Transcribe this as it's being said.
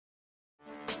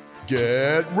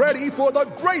Get ready for the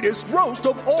greatest roast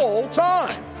of all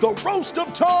time, the Roast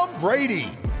of Tom Brady,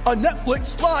 a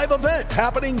Netflix live event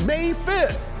happening May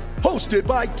 5th. Hosted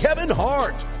by Kevin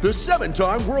Hart, the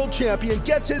 7-time world champion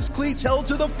gets his cleats held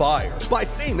to the fire by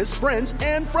famous friends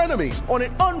and frenemies on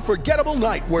an unforgettable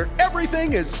night where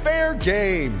everything is fair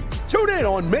game. Tune in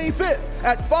on May 5th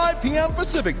at 5 p.m.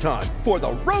 Pacific time for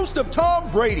the Roast of Tom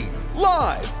Brady,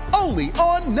 live only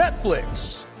on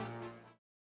Netflix.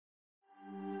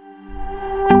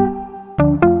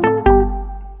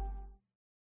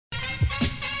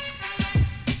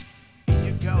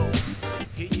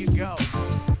 Here you go.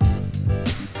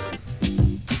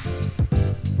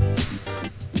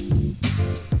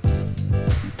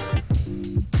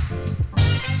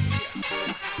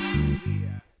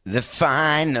 The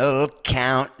final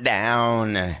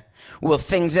countdown. Will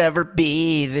things ever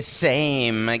be the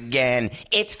same again?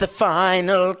 It's the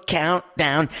final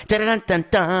countdown.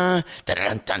 Da-da-dun-dun-dun,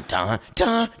 da-da-dun-dun-dun,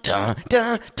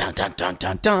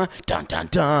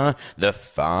 da-dun-dun-dun-dun-dun-dun-dun-dun. The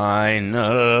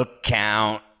final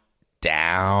countdown.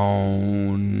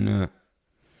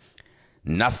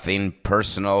 Nothing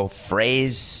personal.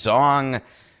 Phrase, song.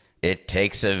 It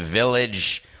takes a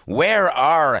village. Where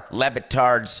are Le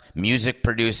Batard's music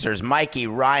producers? Mikey,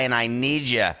 Ryan, I need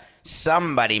you.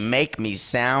 Somebody make me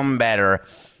sound better,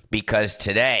 because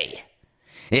today,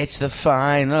 it's the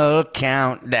final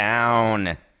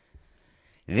countdown.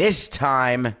 This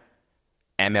time,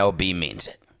 MLB means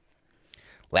it.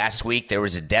 Last week, there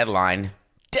was a deadline.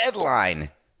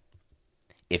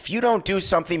 If you don't do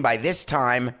something by this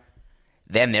time,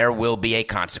 then there will be a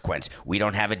consequence. We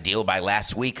don't have a deal by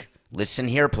last week. Listen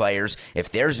here, players. If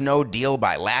there's no deal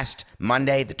by last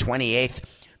Monday, the 28th,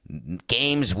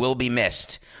 games will be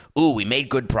missed. Ooh, we made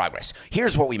good progress.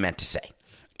 Here's what we meant to say.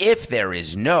 If there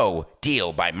is no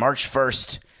deal by March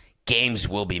 1st, games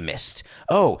will be missed.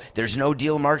 Oh, there's no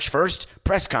deal March 1st?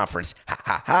 Press conference. Ha,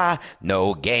 ha, ha.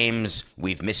 No games.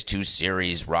 We've missed 2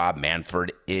 series. Rob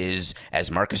Manfred is,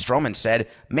 as Marcus Stroman said,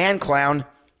 man clown.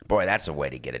 Boy, that's a way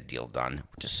to get a deal done.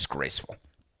 Disgraceful.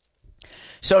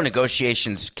 So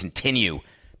negotiations continue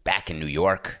back in New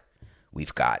York.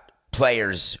 We've got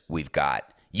players. We've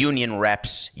got union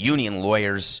reps, union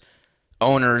lawyers,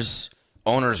 owners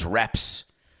reps,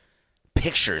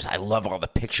 pictures. I love all the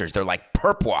pictures. They're like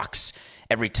perp walks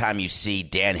every time you see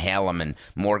Dan Halem and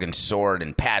Morgan Sword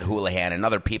and Pat Houlihan and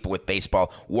other people with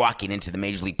baseball walking into the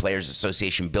Major League Players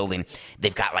Association building.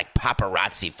 They've got like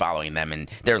paparazzi following them,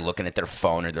 and they're looking at their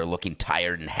phone, or they're looking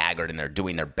tired and haggard, and they're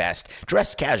doing their best.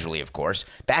 Dressed casually, of course.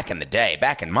 Back in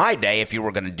my day, if you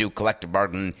were going to do collective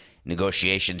bargaining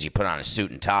negotiations, you put on a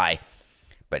suit and tie.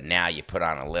 But now you put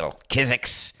on a little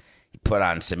Kizik's, you put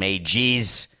on some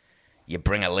AGs, you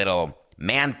bring a little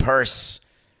man purse,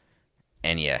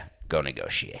 and you go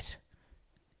negotiate.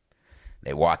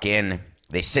 They walk in,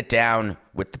 they sit down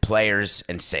with the players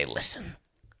and say, listen,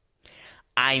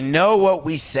 I know what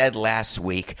we said last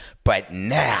week, but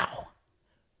now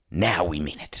we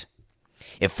mean it.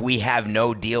 If we have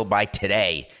no deal by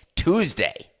today,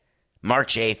 Tuesday,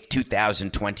 March 8th,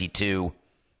 2022,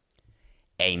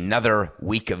 another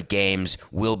week of games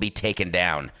will be taken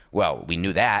down. Well, we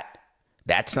knew that.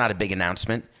 That's not a big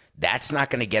announcement. That's not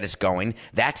going to get us going.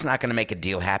 That's not going to make a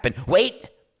deal happen. Wait,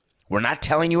 we're not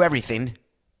telling you everything.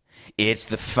 It's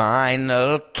the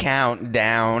final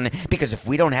countdown. Because if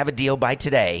we don't have a deal by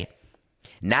today,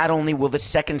 not only will the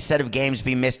second set of games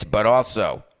be missed, but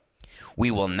also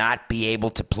we will not be able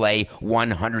to play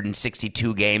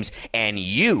 162 games, and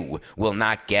you will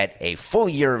not get a full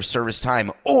year of service time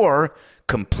or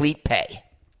complete pay.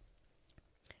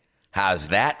 How's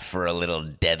that for a little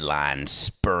deadline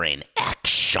spurring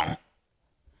action?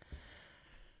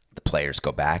 The players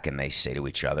go back and they say to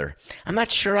each other, I'm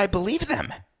not sure I believe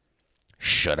them.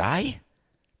 Should I?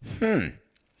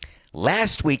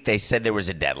 Last week they said there was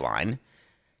a deadline.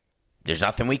 There's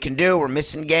nothing we can do. We're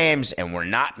missing games, and we're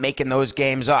not making those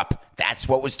games up. That's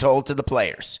what was told to the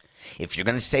players. If you're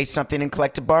going to say something in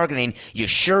collective bargaining, you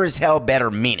sure as hell better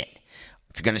mean it.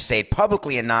 If you're going to say it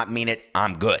publicly and not mean it,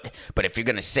 I'm good. But if you're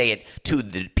going to say it to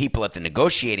the people at the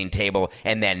negotiating table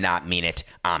and then not mean it,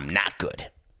 I'm not good.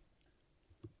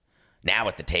 Now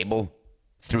at the table,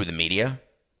 through the media,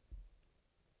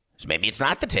 so maybe it's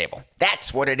not the table.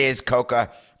 That's what it is,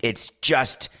 Coca. It's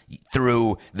just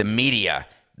through the media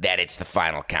that it's the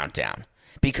final countdown.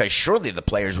 Because surely the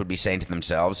players would be saying to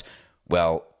themselves,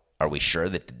 well, are we sure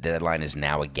that the deadline is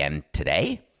now again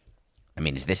today? I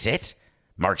mean, is this it?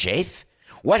 March 8th?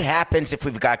 What happens if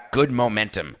we've got good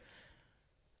momentum?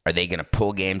 Are they going to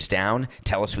pull games down,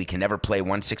 tell us we can never play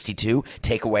 162,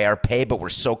 take away our pay, but we're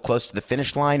so close to the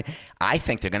finish line? I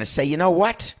think they're going to say, you know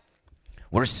what?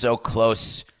 We're so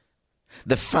close,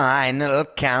 The final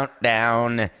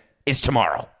countdown is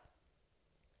tomorrow.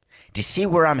 Do you see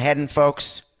where I'm heading,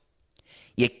 folks?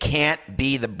 You can't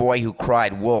be the boy who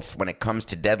cried wolf when it comes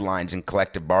to deadlines and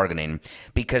collective bargaining,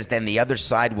 because then the other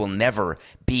side will never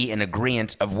be in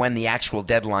agreement of when the actual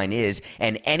deadline is,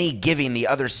 and any giving the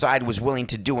other side was willing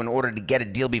to do in order to get a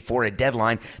deal before a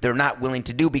deadline, they're not willing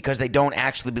to do because they don't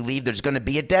actually believe there's going to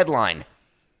be a deadline.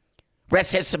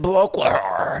 Reciprocal.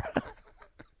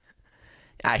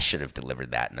 I should have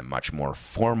delivered that in a much more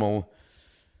formal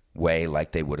way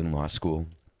like they would in law school.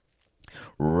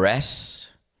 Res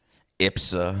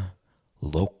ipsa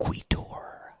loquitur.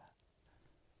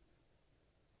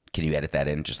 Can you edit that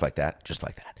in just like that? Just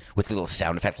like that. With a little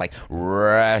sound effect like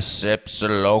res ipsa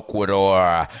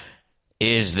loquitur.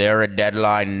 Is there a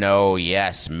deadline? No.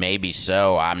 Yes. Maybe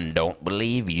so. I don't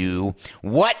believe you.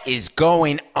 What is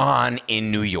going on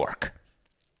in New York?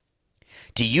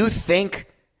 Do you think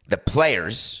the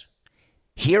players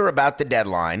hear about the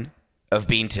deadline of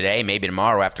being today, maybe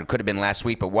tomorrow, after it could have been last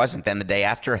week but wasn't, then the day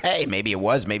after, hey, maybe it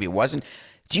was, maybe it wasn't?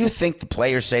 Do you think the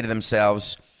players say to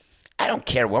themselves, I don't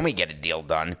care when we get a deal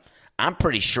done. I'm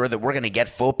pretty sure that we're going to get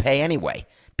full pay anyway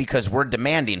because we're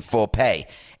demanding full pay.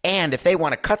 And if they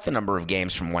want to cut the number of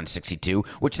games from 162,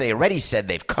 which they already said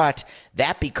they've cut,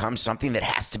 that becomes something that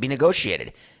has to be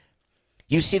negotiated.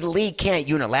 You see, the league can't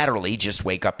unilaterally just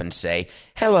wake up and say,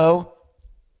 hello,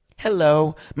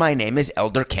 my name is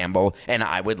Elder Campbell, and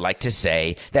I would like to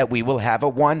say that we will have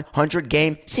a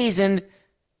 100-game season.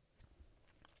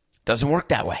 Doesn't work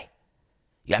that way.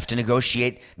 You have to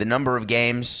negotiate the number of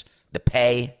games, the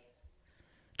pay.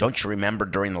 Don't you remember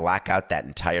during the lockout that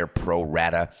entire pro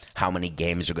rata, how many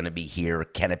games are going to be here?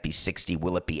 Can it be 60?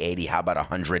 Will it be 80? How about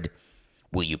 100?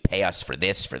 Will you pay us for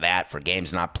this, for that, for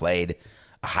games not played?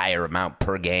 A higher amount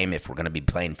per game if we're going to be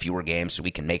playing fewer games so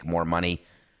we can make more money?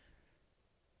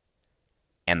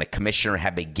 And the commissioner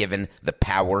had been given the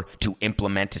power to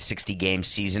implement a 60-game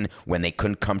season when they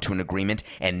couldn't come to an agreement.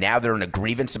 And now they're in a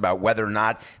grievance about whether or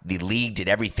not the league did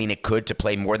everything it could to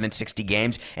play more than 60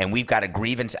 games. And we've got a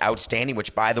grievance outstanding,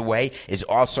 which, by the way, is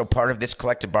also part of this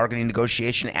collective bargaining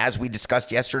negotiation, as we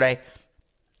discussed yesterday.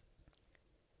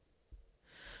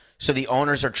 So the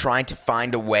owners are trying to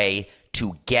find a way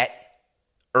to get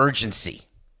urgency.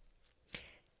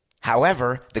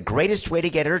 However, the greatest way to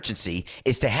get urgency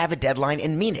is to have a deadline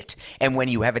and mean it. And when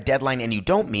you have a deadline and you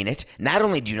don't mean it, not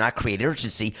only do you not create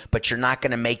urgency, but you're not going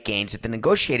to make gains at the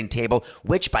negotiating table,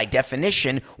 which by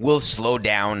definition will slow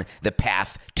down the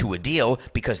path to a deal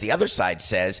because the other side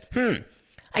says,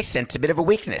 I sense a bit of a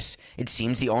weakness. It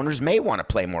seems the owners may want to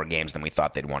play more games than we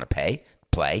thought they'd want to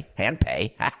play, and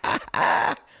pay.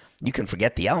 You can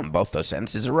forget the L in both those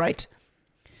sentences are right.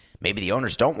 Maybe the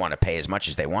owners don't want to pay as much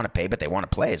as they want to pay, but they want to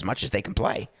play as much as they can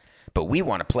play. But we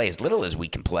want to play as little as we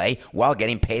can play while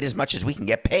getting paid as much as we can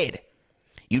get paid.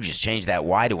 You just change that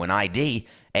Y to an ID,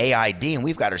 AID, and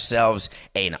we've got ourselves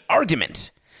an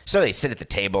argument. So they sit at the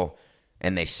table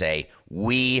and they say,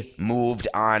 we moved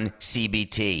on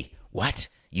CBT. What?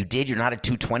 You did? You're not at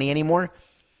 220 anymore?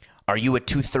 Are you at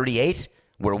 238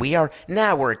 where we are?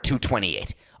 Now we're at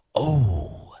 228.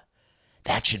 Oh,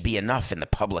 that should be enough in the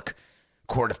public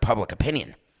court of public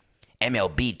opinion.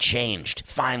 MLB changed,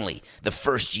 finally, the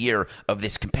first year of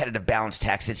this competitive balance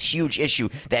tax, this huge issue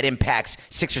that impacts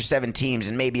 6 or 7 teams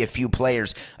and maybe a few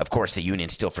players. Of course, the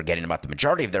union's still forgetting about the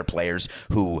majority of their players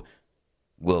who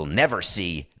will never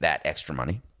see that extra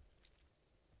money.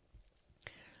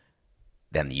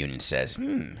 Then the union says,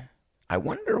 I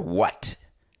wonder what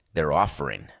they're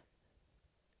offering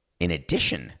in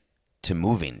addition to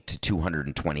moving to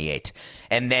 228.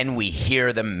 And then we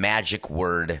hear the magic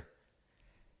word,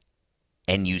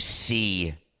 and you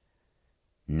see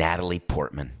Natalie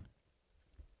Portman.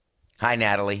 Hi,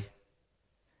 Natalie.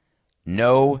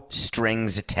 No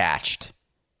strings attached.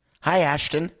 Hi,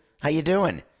 Ashton. How you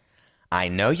doing? I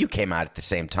know you came out at the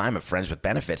same time of Friends with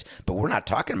Benefits, but we're not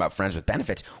talking about Friends with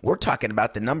Benefits. We're talking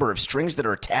about the number of strings that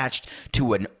are attached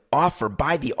to an offer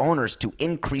by the owners to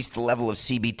increase the level of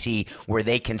CBT where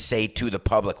they can say to the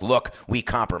public, look, we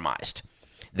compromised.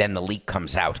 Then the leak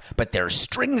comes out, but there are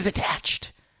strings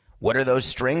attached. What are those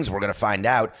strings? We're going to find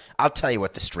out. I'll tell you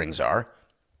what the strings are.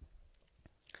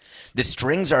 The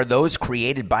strings are those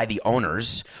created by the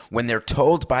owners when they're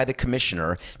told by the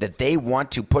commissioner that they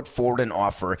want to put forward an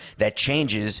offer that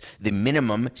changes the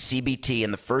minimum CBT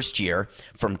in the first year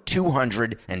from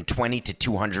 220 to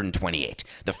 228.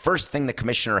 The first thing the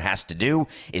commissioner has to do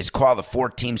is call the 4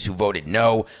 teams who voted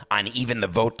no on even the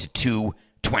vote to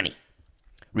 220.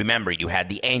 Remember, you had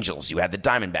the Angels, you had the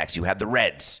Diamondbacks, you had the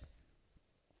Reds,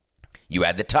 you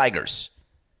had the Tigers.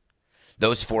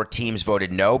 Those 4 teams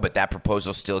voted no, but that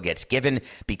proposal still gets given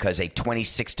because a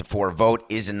 26-4 vote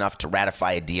is enough to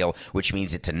ratify a deal, which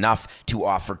means it's enough to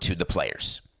offer to the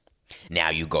players. Now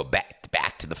you go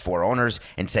back to the 4 owners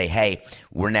and say, hey,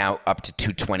 we're now up to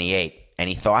 228.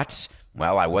 Any thoughts?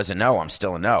 Well, I was a no. I'm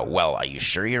still a no. Well, are you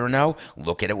sure you're a no?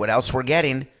 Look at what else we're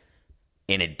getting.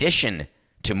 In addition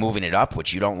to moving it up,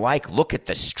 which you don't like, look at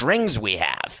the strings we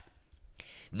have.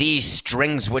 These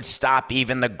strings would stop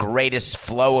even the greatest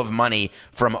flow of money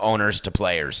from owners to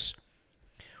players.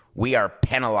 We are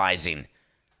penalizing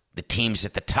the teams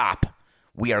at the top.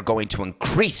 We are going to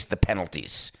increase the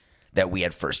penalties that we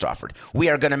had first offered. We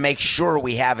are going to make sure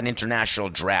we have an international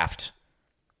draft.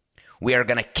 We are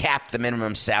going to cap the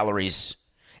minimum salaries,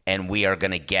 and we are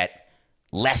going to get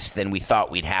less than we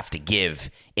thought we'd have to give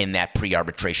in that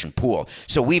pre-arbitration pool.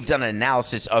 So we've done an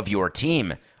analysis of your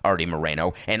team, Artie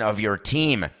Moreno, and of your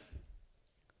team,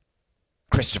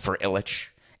 Christopher Illich,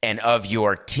 and of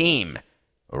your team,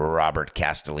 Robert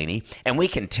Castellini. And we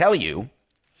can tell you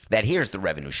that here's the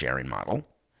revenue sharing model.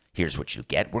 Here's what you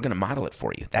get. We're going to model it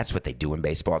for you. That's what they do in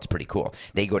baseball. It's pretty cool.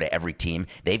 They go to every team.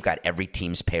 They've got every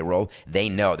team's payroll. They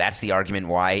know. That's the argument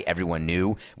why everyone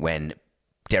knew when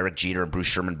Derek Jeter and Bruce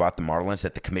Sherman bought the Marlins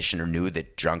that the commissioner knew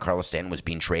that Giancarlo Stanton was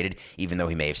being traded, even though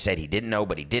he may have said he didn't know,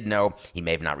 but he did know. He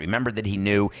may have not remembered that he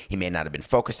knew. He may not have been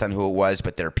focused on who it was,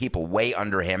 but there are people way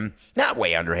under him, not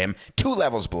way under him, 2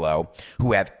 levels below,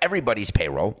 who have everybody's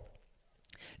payroll,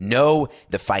 know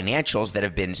the financials that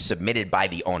have been submitted by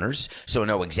the owners, so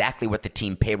know exactly what the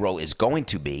team payroll is going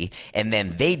to be, and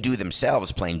then they do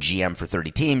themselves, playing GM for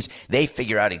 30 teams, they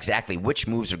figure out exactly which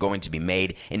moves are going to be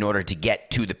made in order to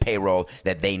get to the payroll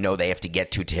that they know they have to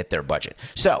get to hit their budget.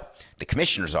 So the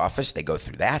commissioner's office, they go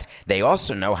through that. They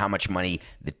also know how much money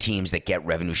the teams that get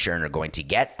revenue sharing are going to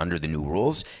get under the new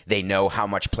rules. They know how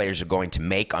much players are going to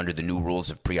make under the new rules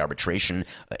of pre-arbitration,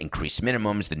 increased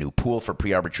minimums, the new pool for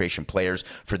pre-arbitration players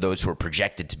for those who are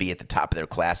projected to be at the top of their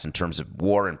class in terms of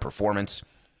WAR and performance.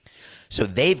 So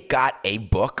they've got a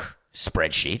book,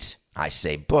 spreadsheet. I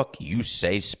say book, you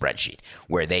say spreadsheet,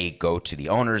 where they go to the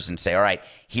owners and say, all right,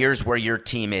 here's where your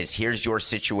team is. Here's your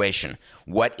situation.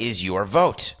 What is your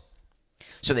vote?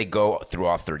 So they go through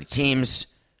all 30 teams,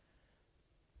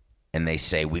 and they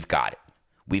say, we've got it.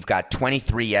 We've got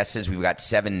 23 yeses. We've got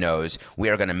 7 nos. We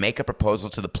are going to make a proposal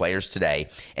to the players today,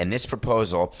 and this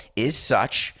proposal is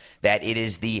such that it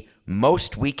is the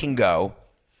most we can go,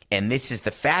 and this is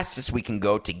the fastest we can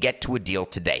go to get to a deal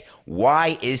today.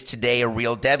 Why is today a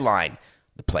real deadline?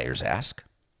 The players ask.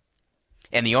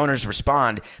 And the owners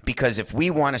respond, because if we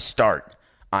want to start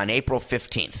on April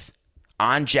 15th,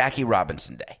 on Jackie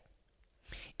Robinson Day,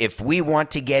 if we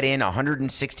want to get in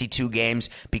 162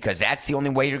 games, because that's the only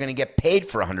way you're going to get paid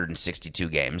for 162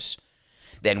 games,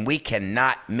 then we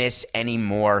cannot miss any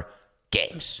more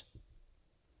games.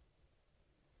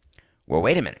 Well,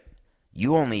 wait a minute.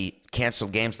 You only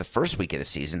canceled games the first week of the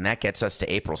season. That gets us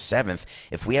to April 7th.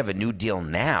 If we have a new deal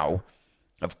now,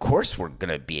 of course we're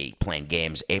going to be playing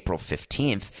games April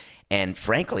 15th. And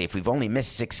frankly, if we've only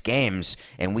missed 6 games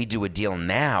and we do a deal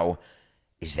now,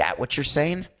 is that what you're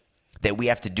saying? That we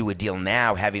have to do a deal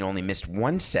now having only missed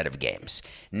 1 set of games?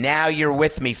 Now you're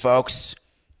with me, folks.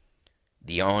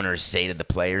 The owners say to the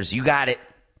players, you got it.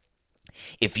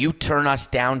 If you turn us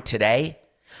down today,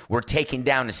 we're taking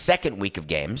down a second week of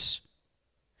games.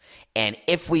 And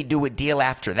if we do a deal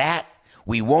after that,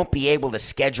 we won't be able to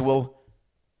schedule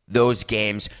those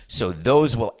games, so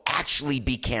those will actually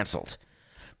be canceled.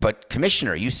 But,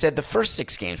 Commissioner, you said the first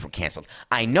 6 games were canceled.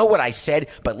 I know what I said,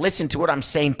 but listen to what I'm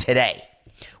saying today.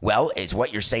 Well, is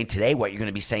what you're saying today what you're going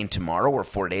to be saying tomorrow or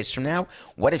 4 days from now?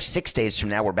 What if 6 days from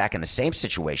now we're back in the same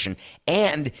situation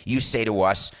and you say to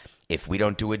us, if we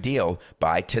don't do a deal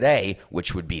by today,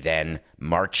 which would be then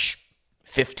March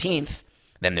 15th,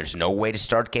 then there's no way to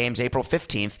start games April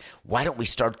 15th. Why don't we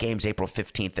start games April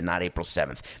 15th and not April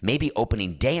 7th? Maybe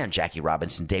opening day on Jackie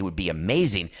Robinson Day would be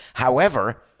amazing.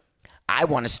 However, I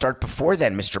want to start before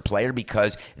then, Mr. Player,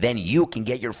 because then you can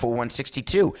get your full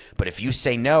 162. But if you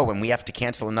say no and we have to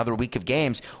cancel another week of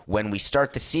games, when we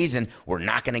start the season, we're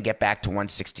not going to get back to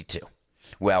 162.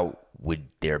 Well, would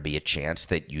there be a chance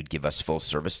that you'd give us full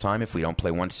service time if we don't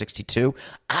play 162?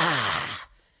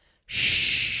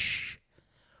 Shh.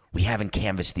 We haven't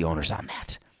canvassed the owners on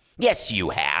that. Yes,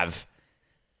 you have.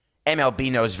 MLB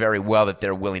knows very well that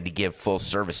they're willing to give full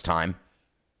service time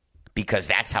because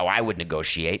that's how I would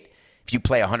negotiate. If you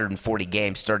play 140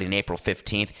 games starting April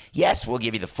 15th, yes, we'll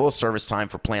give you the full service time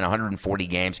for playing 140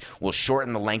 games. We'll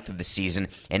shorten the length of the season,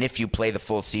 and if you play the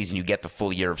full season, you get the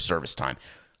full year of service time.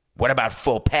 What about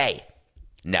full pay?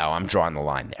 No, I'm drawing the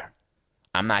line there.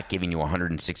 I'm not giving you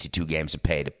 162 games to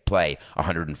pay to play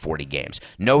 140 games.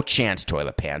 No chance,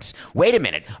 toilet pants. Wait a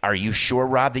minute. Are you sure,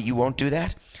 Rob, that you won't do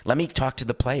that? Let me talk to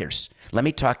the players. Let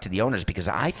me talk to the owners, because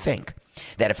I think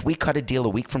that if we cut a deal a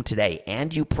week from today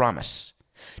and you promise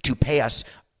to pay us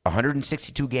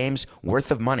 162 games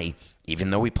worth of money,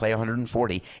 even though we play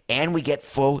 140, and we get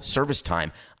full service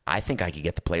time, I think I could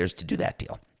get the players to do that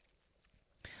deal.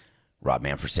 Rob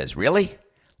Manfred says, really?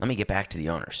 Let me get back to the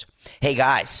owners. Hey,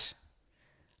 guys.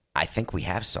 I think we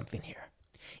have something here.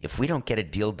 If we don't get a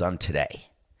deal done today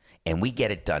and we get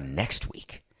it done next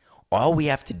week, all we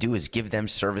have to do is give them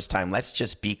service time. Let's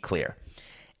just be clear.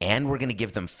 And we're going to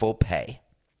give them full pay.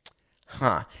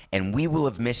 And we will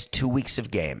have missed 2 weeks of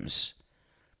games.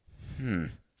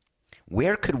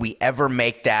 Where could we ever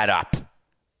make that up?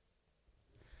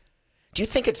 Do you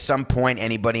think at some point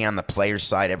anybody on the players'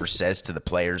 side ever says to the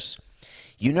players,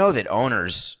 you know that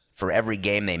owners, for every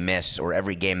game they miss or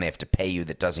every game they have to pay you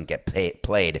that doesn't get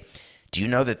played, do you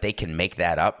know that they can make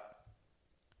that up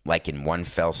like in one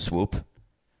fell swoop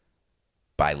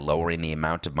by lowering the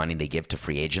amount of money they give to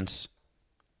free agents?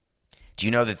 Do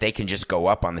you know that they can just go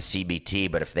up on the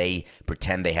CBT, but if they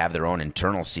pretend they have their own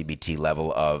internal CBT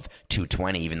level of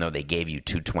 220, even though they gave you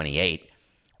 228,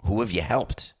 who have you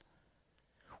helped?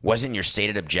 Wasn't your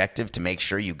stated objective to make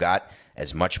sure you got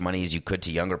as much money as you could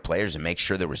to younger players and make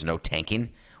sure there was no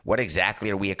tanking? What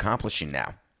exactly are we accomplishing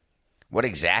now? What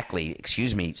exactly,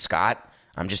 excuse me, Scott,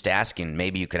 I'm just asking.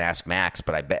 Maybe you could ask Max,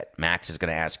 but I bet Max is going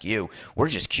to ask you. We're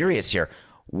just curious here.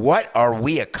 What are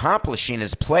we accomplishing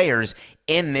as players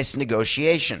in this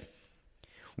negotiation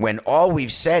when all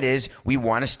we've said is we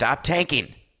want to stop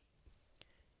tanking?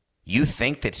 You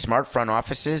think that smart front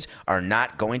offices are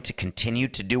not going to continue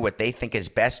to do what they think is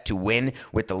best to win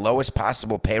with the lowest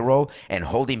possible payroll and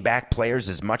holding back players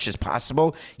as much as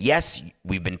possible? Yes,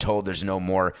 we've been told there's no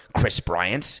more Chris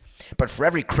Bryants. But for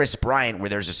every Chris Bryant where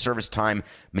there's a service time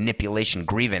manipulation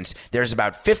grievance, there's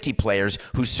about 50 players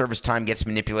whose service time gets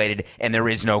manipulated and there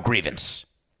is no grievance.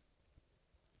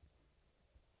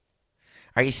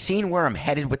 Are you seeing where I'm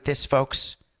headed with this,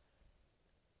 folks?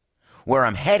 Where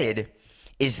I'm headed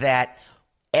is that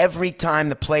every time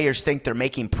the players think they're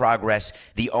making progress,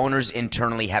 the owners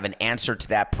internally have an answer to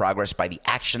that progress by the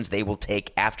actions they will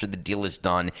take after the deal is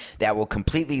done that will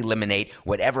completely eliminate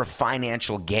whatever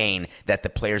financial gain that the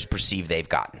players perceive they've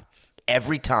gotten.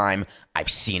 Every time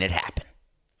I've seen it happen.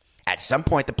 At some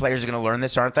point, the players are going to learn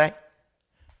this, aren't they?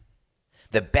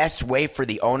 The best way for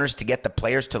the owners to get the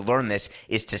players to learn this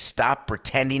is to stop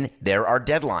pretending there are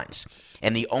deadlines.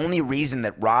 And the only reason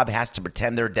that Rob has to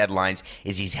pretend there are deadlines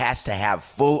is he has to have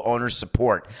full owner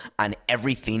support on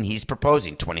everything he's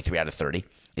proposing. 23 out of 30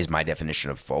 is my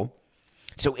definition of full.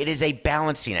 So it is a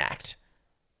balancing act.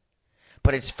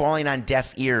 But it's falling on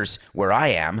deaf ears where I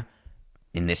am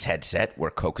in this headset,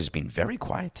 where Coca's been very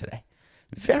quiet today.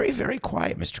 Very, very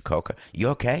quiet, Mr. Coca. You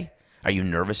okay? Are you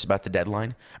nervous about the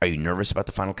deadline? Are you nervous about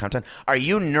the final countdown? Are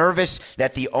you nervous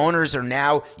that the owners are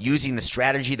now using the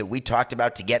strategy that we talked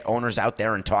about to get owners out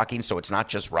there and talking so it's not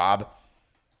just Rob?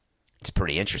 It's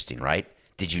pretty interesting, right?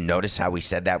 Did you notice how we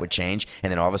said that would change?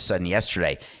 And then all of a sudden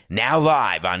yesterday, now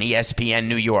live on ESPN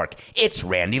New York, it's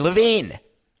Randy Levine.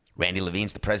 Randy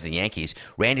Levine's the president of the Yankees.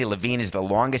 Randy Levine is the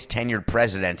longest tenured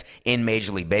president in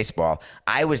Major League Baseball.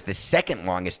 I was the second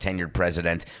longest tenured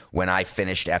president when I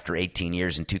finished after 18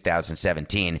 years in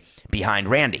 2017 behind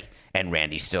Randy, and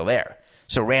Randy's still there.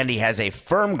 So Randy has a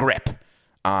firm grip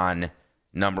on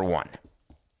number one.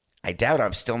 I doubt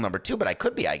I'm still number two, but I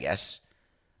could be, I guess.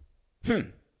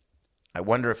 I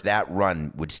wonder if that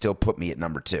run would still put me at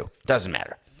number two. Doesn't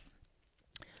matter.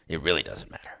 It really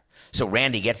doesn't matter. So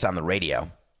Randy gets on the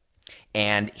radio.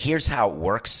 And here's how it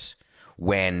works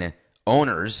when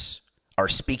owners are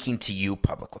speaking to you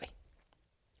publicly.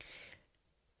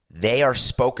 They are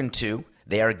spoken to.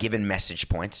 They are given message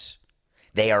points.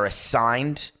 They are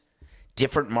assigned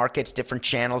different markets, different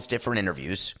channels, different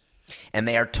interviews. And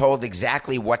they are told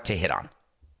exactly what to hit on.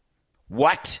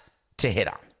 What to hit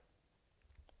on.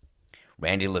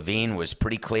 Randy Levine was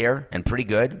pretty clear and pretty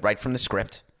good right from the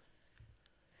script.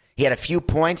 He had a few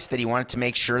points that he wanted to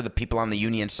make sure the people on the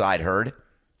union side heard.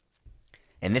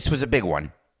 And this was a big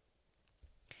one.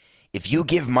 If you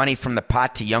give money from the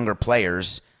pot to younger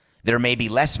players, there may be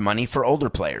less money for older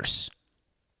players.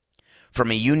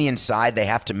 From a union side, they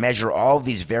have to measure all of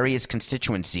these various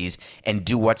constituencies and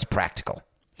do what's practical.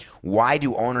 Why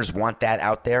do owners want that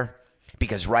out there?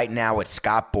 Because right now it's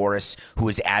Scott Boras who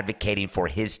is advocating for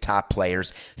his top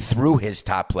players through his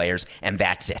top players, and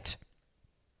that's it.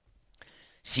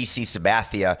 CC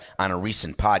Sabathia on a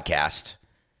recent podcast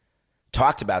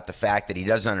talked about the fact that he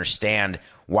doesn't understand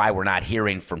why we're not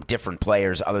hearing from different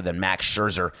players other than Max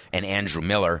Scherzer and Andrew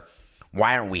Miller.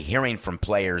 Why aren't we hearing from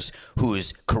players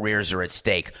whose careers are at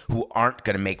stake, who aren't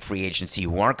going to make free agency,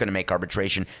 who aren't going to make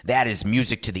arbitration? That is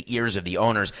music to the ears of the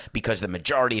owners, because the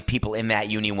majority of people in that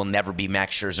union will never be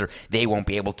Max Scherzer. They won't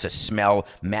be able to smell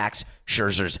Max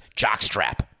Scherzer's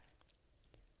jockstrap.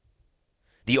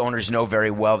 The owners know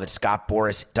very well that Scott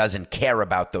Boras doesn't care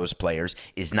about those players,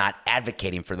 is not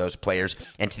advocating for those players,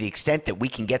 and to the extent that we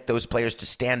can get those players to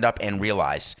stand up and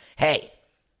realize, hey,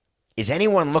 is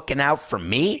anyone looking out for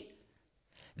me?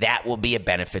 That will be a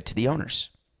benefit to the owners.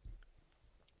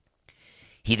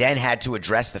 He then had to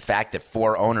address the fact that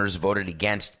 4 owners voted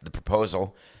against the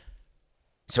proposal.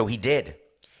 So he did.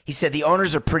 He said the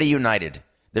owners are pretty united.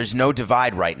 There's no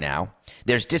divide right now.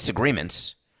 There's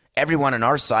disagreements. Everyone on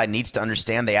our side needs to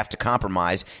understand they have to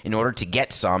compromise in order to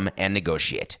get some and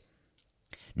negotiate.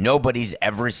 Nobody's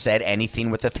ever said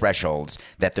anything with the thresholds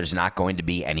that there's not going to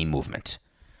be any movement.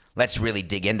 Let's really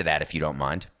dig into that if you don't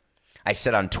mind. I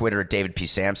said on Twitter at David P.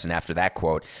 Sampson after that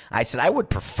quote, I said I would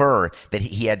prefer that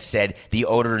he had said the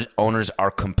owners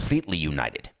are completely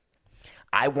united.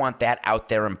 I want that out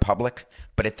there in public,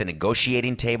 but at the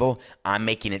negotiating table, I'm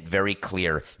making it very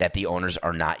clear that the owners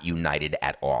are not united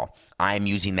at all. I'm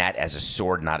using that as a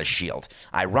sword, not a shield.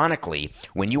 Ironically,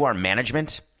 when you are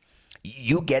management,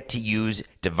 you get to use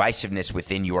divisiveness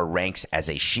within your ranks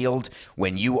as a shield.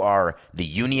 When you are the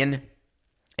union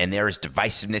and there is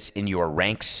divisiveness in your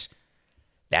ranks,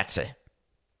 that's a,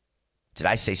 did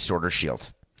I say sword or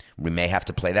shield? We may have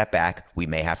to play that back. We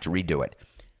may have to redo it.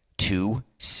 2,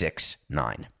 6,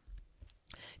 9.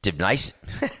 Nice.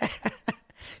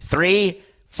 3,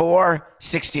 4,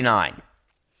 69.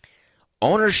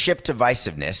 Ownership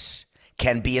divisiveness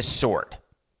can be a sword.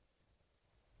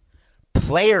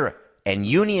 Player and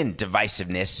union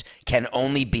divisiveness can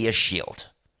only be a shield.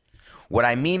 What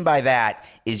I mean by that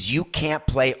is you can't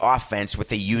play offense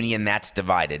with a union that's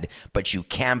divided, but you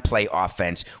can play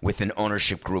offense with an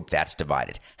ownership group that's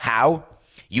divided. How?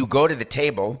 You go to the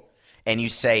table and you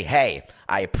say, hey,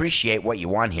 I appreciate what you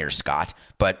want here, Scott,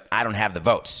 but I don't have the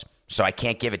votes, so I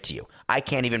can't give it to you. I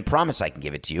can't even promise I can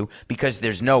give it to you because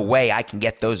there's no way I can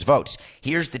get those votes.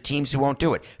 Here's the teams who won't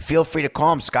do it. Feel free to call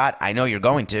them, Scott. I know you're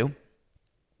going to.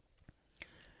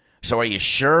 So are you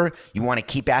sure you want to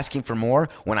keep asking for more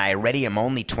when I already am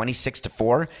only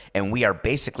 26-4 and we are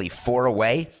basically 4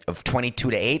 away of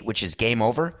 22-8, which is game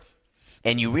over?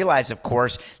 And you realize, of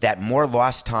course, that more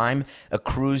lost time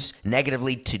accrues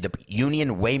negatively to the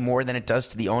union way more than it does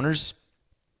to the owners.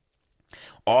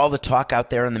 All the talk out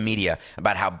there in the media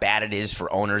about how bad it is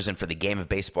for owners and for the game of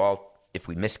baseball if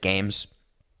we miss games,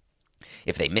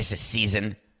 if they miss a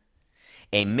season.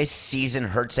 A missed season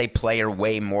hurts a player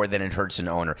way more than it hurts an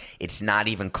owner. It's not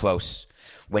even close.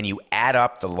 When you add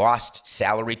up the lost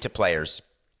salary to players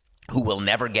who will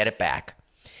never get it back,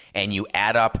 and you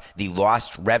add up the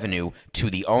lost revenue to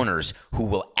the owners who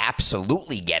will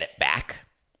absolutely get it back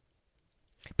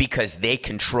because they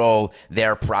control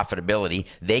their profitability,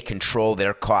 they control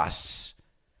their costs,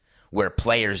 where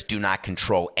players do not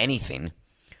control anything,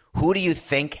 who do you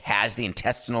think has the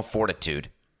intestinal fortitude?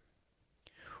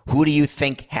 Who do you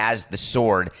think has the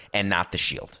sword and not the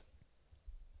shield?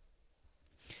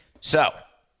 So,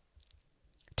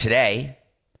 today,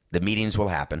 the meetings will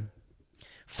happen.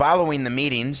 Following the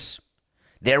meetings,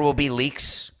 there will be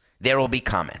leaks. There will be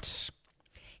comments.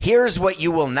 Here's what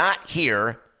you will not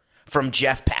hear from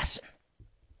Jeff Passan.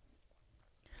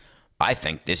 I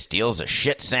think this deal's a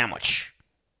shit sandwich.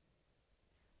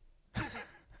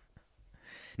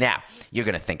 Now, you're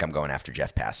going to think I'm going after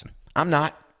Jeff Passan. I'm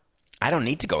not. I don't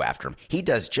need to go after him. He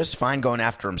does just fine going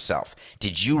after himself.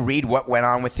 Did you read what went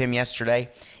on with him yesterday?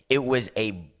 It was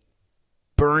a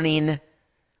burning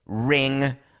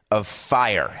ring of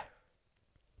fire.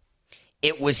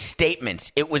 It was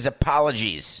statements. It was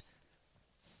apologies.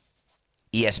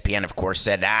 ESPN, of course,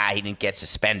 said, he didn't get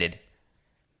suspended.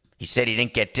 He said he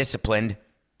didn't get disciplined.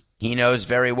 He knows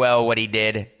very well what he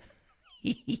did.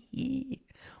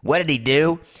 What did he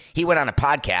do? He went on a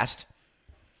podcast,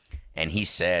 and he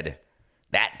said,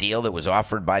 that deal that was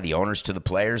offered by the owners to the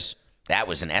players, that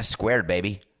was an S squared,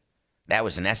 baby. That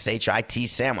was an SHIT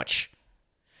sandwich.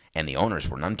 And the owners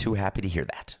were none too happy to hear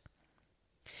that.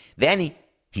 Then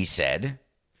he said,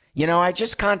 I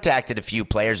just contacted a few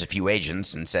players, a few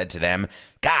agents, and said to them,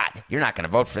 God, you're not going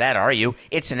to vote for that, are you?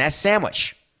 It's an S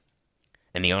sandwich.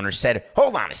 And the owners said,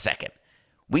 hold on a second.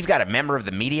 We've got a member of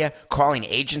the media calling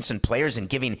agents and players and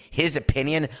giving his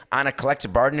opinion on a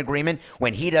collective bargaining agreement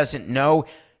when he doesn't know,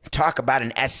 talk about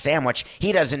an S sandwich.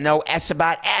 He doesn't know S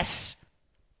about S.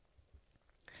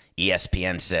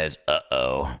 ESPN says,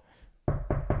 uh-oh.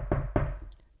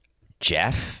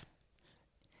 Jeff,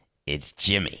 it's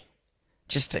Jimmy.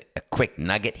 Just a quick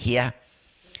nugget here.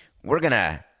 We're going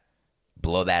to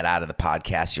blow that out of the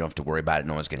podcast. You don't have to worry about it.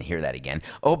 No one's going to hear that again.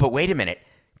 Oh, but wait a minute.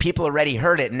 People already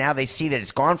heard it, and now they see that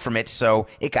it's gone from it, so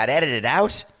it got edited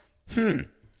out?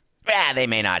 They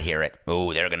may not hear it.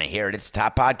 Oh, they're going to hear it. It's a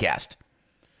top podcast.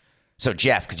 So,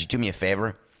 Jeff, could you do me a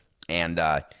favor and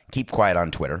keep quiet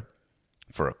on Twitter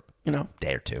for, a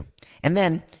day or two? And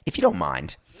then, if you don't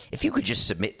mind, if you could just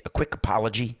submit a quick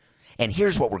apology. And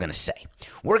here's what we're going to say.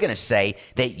 We're going to say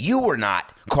that you were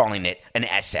not calling it an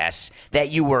SS, that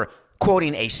you were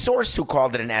quoting a source who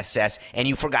called it an SS, and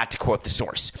you forgot to quote the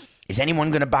source. Is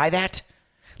anyone going to buy that?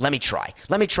 Let me try.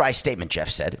 A statement Jeff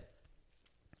said.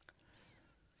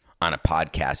 On a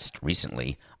podcast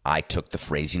recently, I took the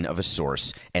phrasing of a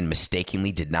source and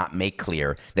mistakenly did not make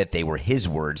clear that they were his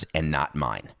words and not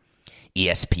mine.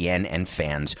 ESPN and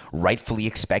fans rightfully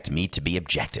expect me to be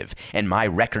objective, and my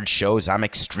record shows I'm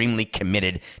extremely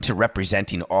committed to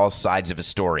representing all sides of a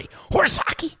story. Horse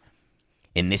hockey!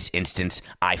 In this instance,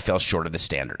 I fell short of the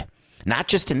standard. Not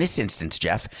just in this instance,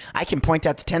 Jeff. I can point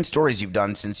out the 10 stories you've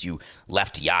done since you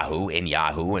left Yahoo and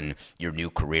your new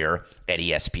career at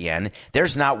ESPN.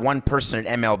 There's not one person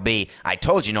at MLB. I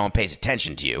told you no one pays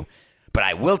attention to you, but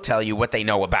I will tell you what they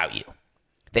know about you,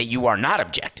 that you are not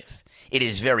objective. It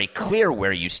is very clear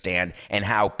where you stand and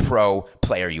how pro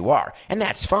player you are, and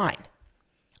that's fine.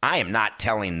 I am not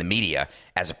telling the media,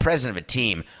 as a president of a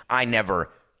team, I never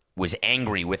was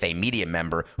angry with a media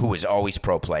member who was always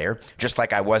pro player, just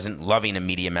like I wasn't loving a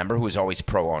media member who was always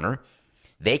pro owner.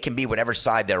 They can be whatever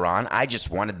side they're on. I just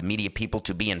wanted the media people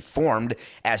to be informed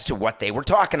as to what they were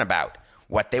talking about,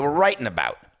 what they were writing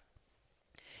about.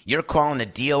 You're calling a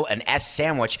deal an S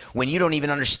sandwich when you don't even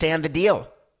understand the deal.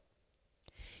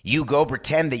 You go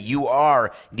pretend that you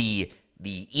are the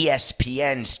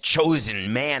ESPN's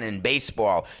chosen man in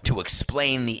baseball to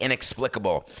explain the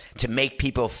inexplicable, to make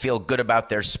people feel good about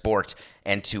their sport,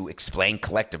 and to explain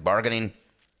collective bargaining.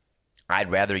 I'd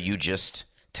rather you just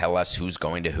tell us who's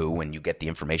going to who when you get the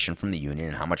information from the union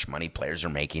and how much money players are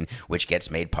making, which gets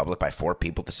made public by 4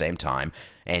 people at the same time,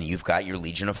 and you've got your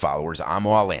legion of followers. I'm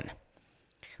all in.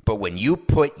 But when you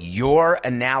put your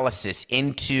analysis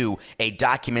into a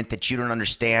document that you don't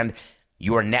understand,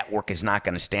 your network is not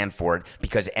going to stand for it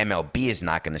because MLB is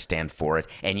not going to stand for it,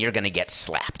 and you're going to get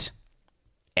slapped.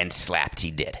 And slapped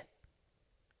he did.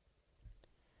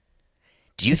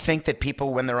 Do you think that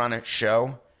people, when they're on a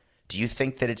show, do you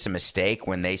think that it's a mistake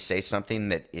when they say something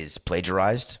that is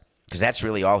plagiarized? Because that's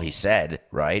really all he said,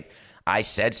 right? I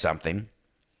said something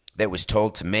that was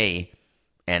told to me,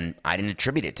 and I didn't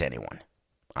attribute it to anyone.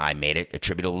 I made it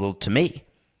attributable to me.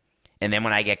 And then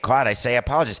when I get caught, I say I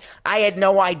apologize. I had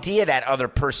no idea that other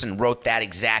person wrote that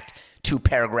exact 2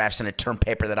 paragraphs in a term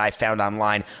paper that I found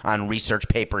online on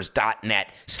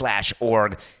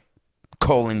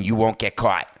researchpapers.net/org:"you won't get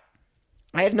caught."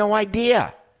 I had no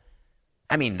idea.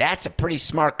 I mean, that's a pretty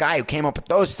smart guy who came up with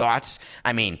those thoughts.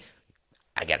 I mean,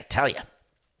 I got to tell you,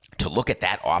 to look at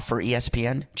that offer,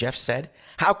 ESPN, Jeff said,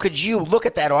 how could you look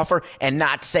at that offer and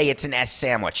not say it's an S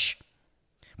sandwich?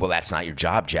 Well, that's not your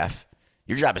job, Jeff.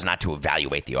 Your job is not to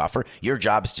evaluate the offer. Your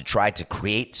job is to try to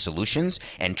create solutions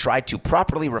and try to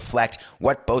properly reflect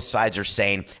what both sides are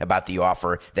saying about the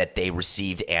offer that they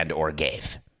received and or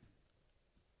gave.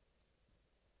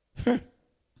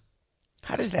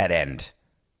 How does that end?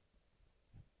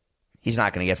 He's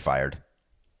not going to get fired.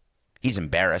 He's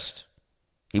embarrassed.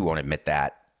 He won't admit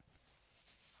that.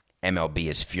 MLB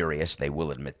is furious. They will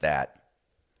admit that.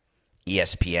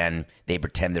 ESPN, they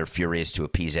pretend they're furious to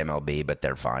appease MLB, but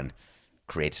they're fine.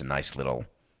 Creates a nice little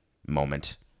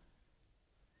moment.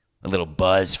 A little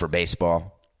buzz for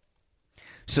baseball.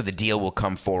 So the deal will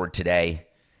come forward today.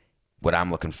 What I'm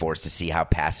looking for is to see how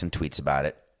Passan tweets about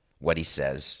it, what he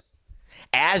says.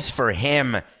 As for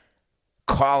him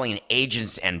calling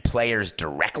agents and players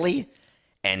directly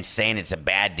and saying it's a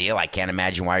bad deal, I can't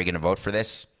imagine why you're going to vote for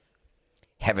this.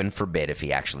 Heaven forbid if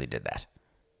he actually did that.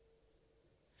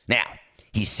 Now,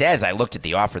 he says, I looked at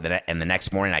the offer and the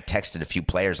next morning I texted a few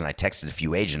players and I texted a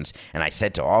few agents and I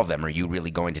said to all of them, are you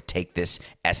really going to take this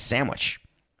S sandwich?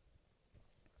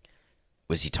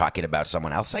 Was he talking about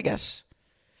someone else, I guess?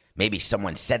 Maybe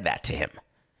someone said that to him.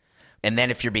 And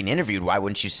then if you're being interviewed, why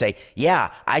wouldn't you say, yeah,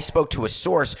 I spoke to a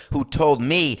source who told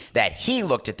me that he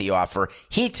looked at the offer,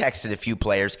 he texted a few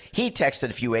players, he texted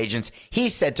a few agents, he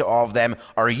said to all of them,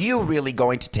 are you really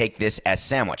going to take this S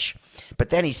sandwich?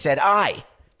 But then he said,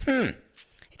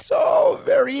 it's all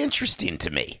very interesting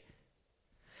to me.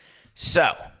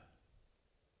 So,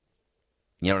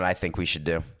 you know what I think we should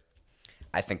do?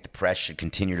 I think the press should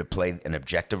continue to play an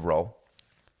objective role.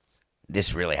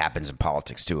 this really happens in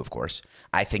politics too, of course.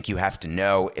 I think you have to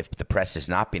know if the press is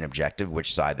not being objective,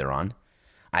 which side they're on.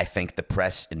 I think the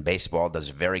press in baseball does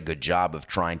a very good job of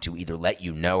trying to either let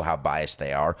you know how biased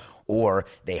they are, or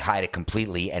they hide it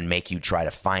completely and make you try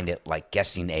to find it like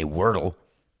guessing a Wordle.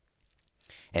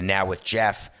 And now with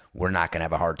Jeff, we're not going to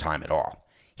have a hard time at all.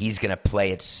 He's going to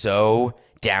play it so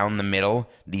down the middle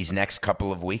these next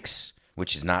couple of weeks,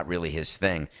 which is not really his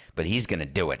thing, but he's going to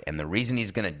do it. And the reason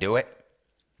he's going to do it,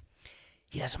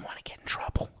 he doesn't want to get in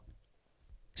trouble.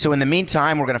 So in the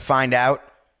meantime, we're going to find out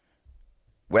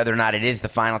whether or not it is the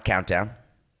final countdown.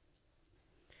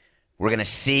 We're going to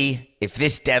see if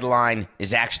this deadline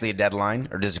is actually a deadline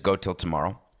or does it go till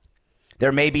tomorrow.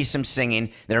 There may be some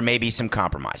singing. There may be some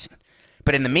compromising.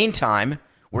 But in the meantime,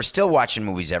 we're still watching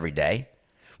movies every day.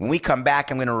 When we come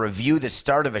back, I'm going to review the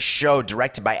start of a show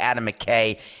directed by Adam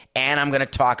McKay, and I'm going to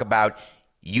talk about,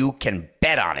 you can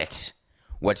bet on it,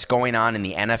 what's going on in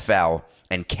the NFL,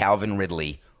 and Calvin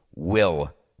Ridley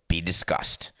will be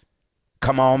discussed.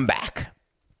 Come on back.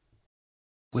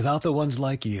 Without the ones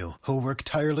like you, who work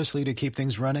tirelessly to keep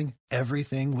things running,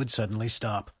 everything would suddenly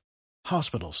stop.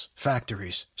 Hospitals,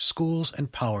 factories, schools,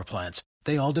 and power plants,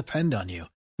 they all depend on you.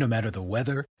 No matter the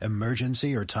weather,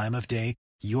 emergency, or time of day,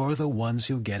 you're the ones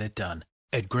who get it done.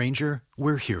 At Grainger,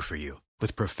 we're here for you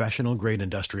with professional-grade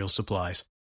industrial supplies.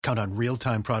 Count on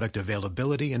real-time product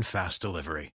availability and fast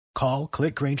delivery. Call,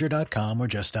 clickgrainger.com, or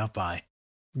just stop by.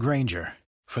 Grainger,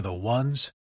 for the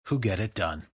ones who get it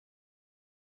done.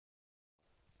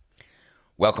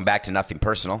 Welcome back to Nothing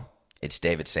Personal. It's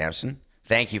David Samson.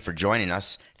 Thank you for joining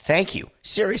us. Thank you.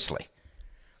 Seriously.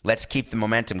 Let's keep the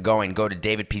momentum going. Go to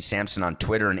David P. Samson on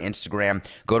Twitter and Instagram.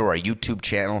 Go to our YouTube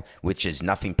channel, which is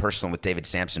Nothing Personal with David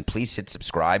Samson. Please hit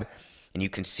subscribe. And you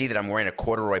can see that I'm wearing a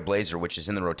corduroy blazer, which is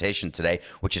in the rotation today,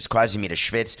 which is causing me to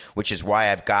schwitz, which is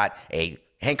why I've got a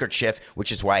handkerchief,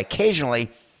 which is why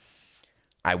occasionally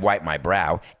I wipe my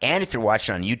brow. And if you're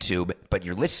watching on YouTube, but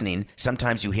you're listening,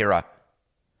 sometimes you hear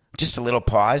just a little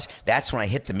pause. That's when I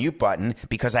hit the mute button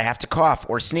because I have to cough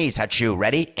or sneeze. Achoo.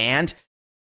 Ready? And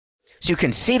so you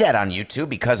can see that on YouTube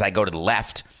because I go to the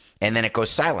left and then it goes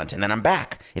silent and then I'm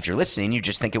back. If you're listening, you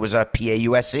just think it was a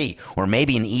PAUSE or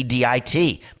maybe an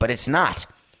EDIT, but it's not,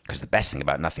 because the best thing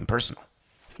about Nothing Personal,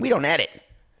 we don't edit.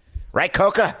 Right,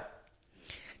 Coca?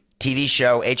 TV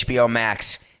show, HBO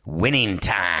Max, Winning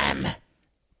Time.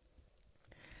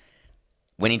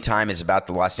 Winning Time is about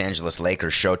the Los Angeles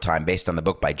Lakers Showtime, based on the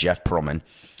book by Jeff Pearlman.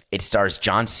 It stars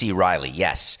John C. Reilly.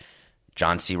 Yes,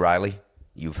 John C. Reilly.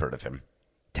 You've heard of him.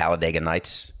 Talladega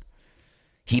Nights.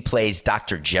 He plays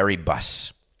Dr. Jerry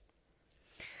Buss,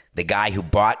 the guy who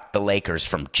bought the Lakers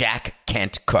from Jack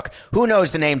Kent Cooke. Who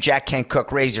knows the name Jack Kent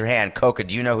Cooke? Raise your hand. Coca,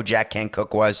 do you know who Jack Kent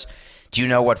Cooke was? Do you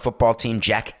know what football team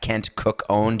Jack Kent Cooke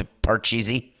owned,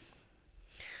 Parcheesi?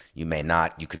 You may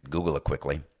not. You could Google it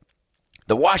quickly.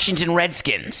 The Washington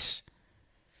Redskins.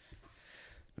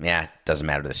 Yeah, doesn't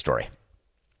matter to the story.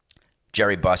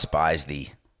 Jerry Buss buys the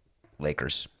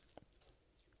Lakers.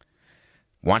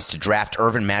 Wants to draft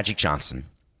Earvin Magic Johnson.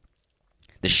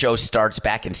 The show starts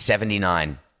back in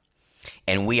 1979,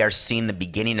 and we are seeing the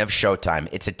beginning of Showtime.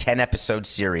 It's a 10-episode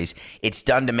series. It's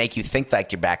done to make you think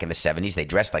like you're back in the 70s. They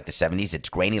dress like the 70s. It's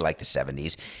grainy like the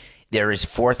 70s. There is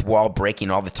fourth wall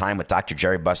breaking all the time with Dr.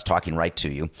 Jerry Buss talking right to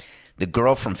you. The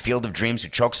girl from Field of Dreams who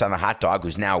chokes on the hot dog,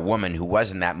 who's now a woman, who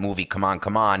was in that movie, Come On,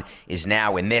 Come On, is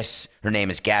now in this. Her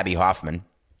name is Gabby Hoffman.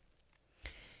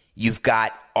 You've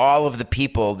got all of the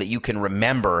people that you can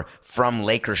remember from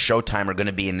Lakers Showtime are going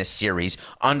to be in this series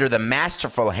under the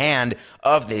masterful hand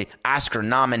of the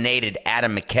Oscar-nominated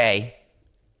Adam McKay.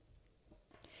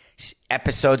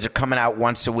 Episodes are coming out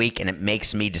once a week, and it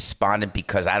makes me despondent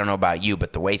because I don't know about you,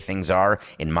 but the way things are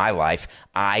in my life,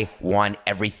 I want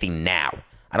everything now.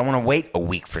 I don't want to wait a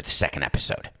week for the second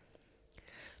episode.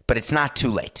 But it's not too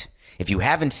late. If you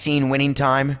haven't seen Winning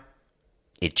Time,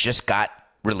 it just got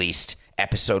released.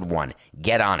 Episode 1.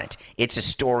 Get on it. It's a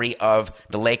story of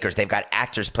the Lakers. They've got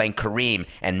actors playing Kareem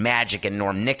and Magic and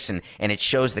Norm Nixon, and it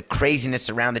shows the craziness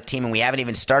around the team, and we haven't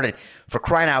even started. For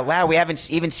crying out loud, we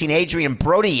haven't even seen Adrian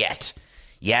Brody yet.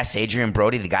 Yes, Adrian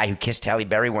Brody, the guy who kissed Halle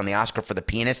Berry, won the Oscar for The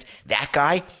Pianist. That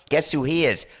guy, guess who he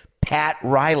is? Pat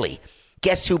Riley.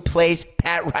 Guess who plays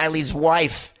Pat Riley's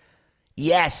wife?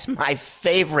 Yes, my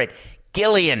favorite,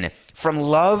 Gillian from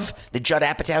Love, the Judd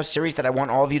Apatow series that I want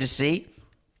all of you to see.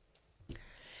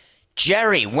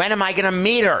 Jerry, when am I going to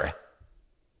meet her?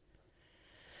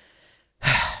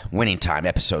 Winning Time,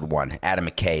 Episode 1. Adam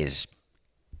McKay is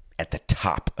at the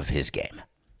top of his game.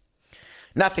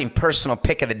 Nothing Personal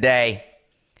pick of the day.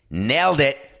 Nailed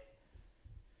it.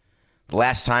 The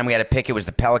last time we had a pick, it was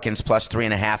the Pelicans plus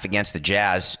 3.5 against the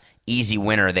Jazz easy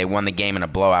winner. They won the game in a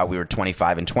blowout. We were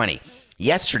 25-20.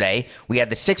 Yesterday, we had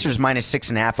the Sixers minus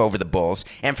 6.5 over the Bulls.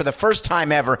 And for the first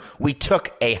time ever, we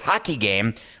took a hockey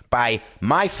game by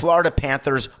my Florida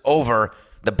Panthers over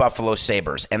the Buffalo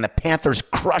Sabres. And the Panthers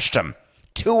crushed them.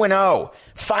 2-0.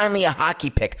 Finally a hockey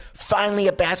pick. Finally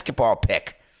a basketball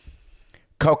pick.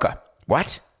 Coca,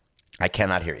 what? I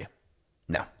cannot hear you.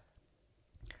 No.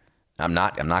 I'm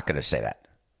not going to say that.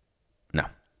 No.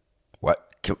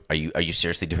 What? Are you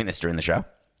seriously doing this during the show?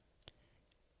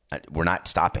 We're not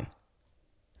stopping.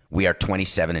 We are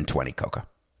 27-20, Coca.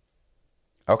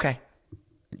 Okay.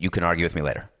 You can argue with me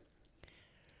later.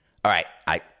 All right.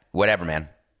 Whatever, man.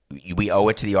 We owe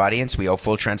it to the audience. We owe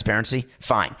full transparency.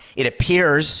 Fine. It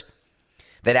appears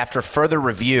that after further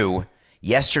review,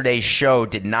 yesterday's show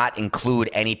did not include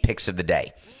any picks of the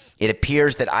day. It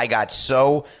appears that I got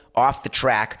so off the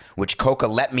track, which Coca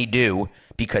let me do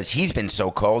because he's been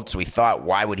so cold, so we thought,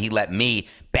 why would he let me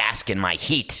bask in my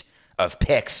heat of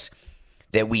picks,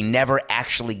 that we never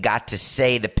actually got to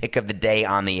say the pick of the day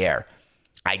on the air.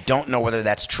 I don't know whether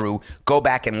that's true. Go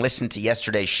back and listen to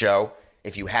yesterday's show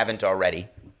if you haven't already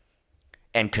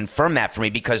and confirm that for me,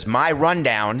 because my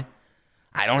rundown,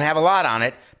 I don't have a lot on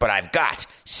it, but I've got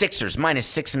Sixers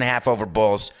minus 6.5 over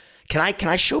Bulls. Can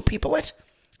I show people it?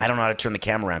 I don't know how to turn the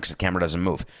camera around because the camera doesn't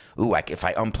move. Ooh, if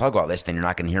I unplug all this, then you're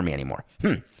not going to hear me anymore.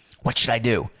 What should I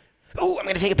do? Ooh, I'm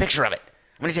going to take a picture of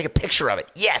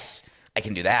it. Yes, I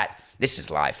can do that. This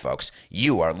is live, folks.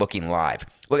 You are looking live.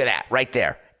 Look at that right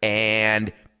there.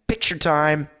 And picture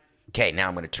time. Okay, now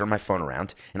I'm going to turn my phone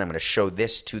around, and I'm going to show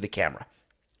this to the camera.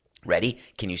 Ready?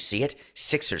 Can you see it?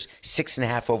 Sixers,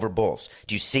 6.5 over Bulls.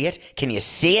 Do you see it? Can you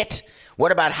see it?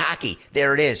 What about hockey?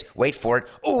 There it is. Wait for it.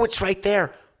 Oh, it's right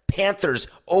there. Panthers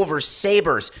over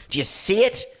Sabres. Do you see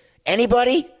it?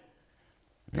 Anybody?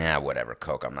 Nah, whatever,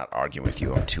 Coke. I'm not arguing with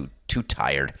you. I'm too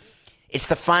tired. It's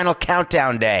the final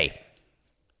countdown day.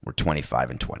 We're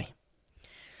 25-20.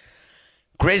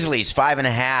 Grizzlies,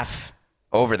 5.5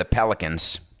 over the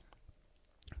Pelicans.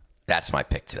 That's my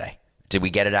pick today. Did we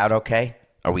get it out okay?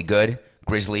 Are we good?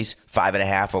 Grizzlies,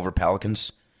 5.5 over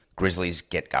Pelicans. Grizzlies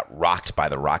got rocked by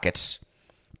the Rockets.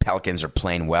 Pelicans are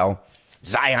playing well.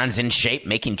 Zion's in shape,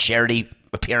 making charity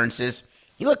appearances.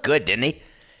 He looked good, didn't he?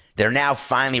 They're now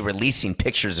finally releasing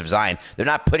pictures of Zion. They're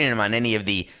not putting him on any of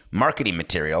the marketing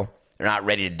material. They're not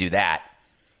ready to do that.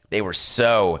 They were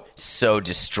so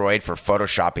destroyed for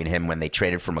photoshopping him when they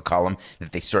traded for McCollum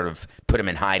that they sort of put him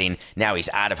in hiding. Now he's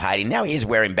out of hiding. Now he is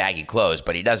wearing baggy clothes,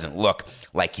 but he doesn't look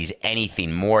like he's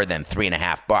anything more than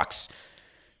 $3.50.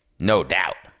 No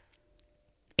doubt.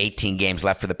 18 games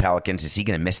left for the Pelicans. Is he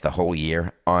going to miss the whole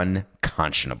year?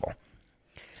 Unconscionable.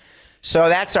 So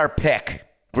that's our pick.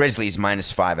 Grizzlies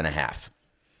minus 5.5.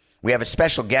 We have a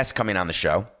special guest coming on the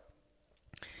show,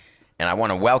 and I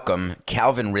want to welcome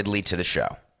Calvin Ridley to the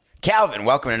show. Calvin,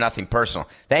 welcome to Nothing Personal.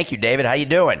 Thank you, David. How you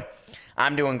doing?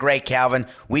 I'm doing great, Calvin.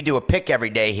 We do a pick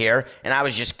every day here, and I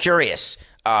was just curious,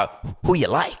 who you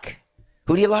like?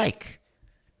 Who do you like?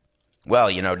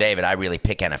 Well, David, I really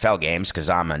pick NFL games because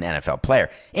I'm an NFL player.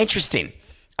 Interesting.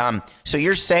 So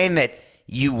you're saying that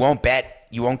you won't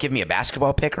give me a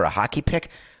basketball pick or a hockey pick?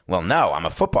 Well, no, I'm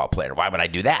a football player. Why would I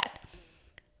do that?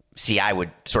 See, I would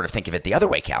sort of think of it the other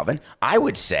way, Calvin. I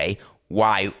would say,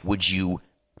 why would you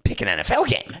pick an NFL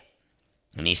game?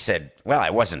 And he said, well, I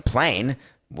wasn't playing.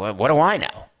 What do I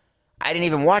know? I didn't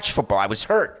even watch football. I was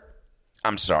hurt.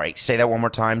 I'm sorry. Say that one more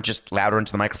time, just louder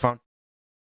into the microphone.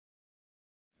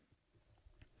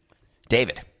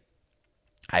 David,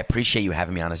 I appreciate you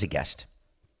having me on as a guest,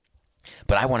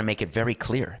 but I want to make it very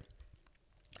clear.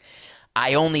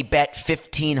 I only bet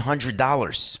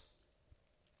 $1,500,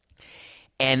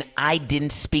 and I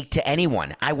didn't speak to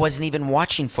anyone. I wasn't even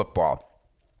watching football.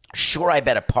 Sure, I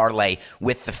bet a parlay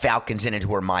with the Falcons in it,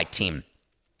 who are my team.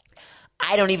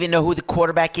 I don't even know who the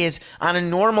quarterback is on a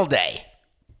normal day.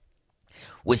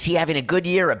 Was he having a good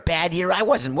year, a bad year? I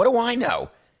wasn't. What do I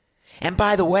know? And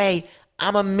by the way,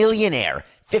 I'm a millionaire.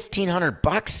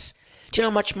 $1,500. Do you know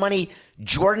how much money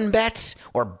Jordan bets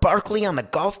or Barkley on the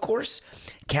golf course?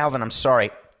 Calvin, I'm sorry.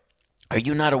 Are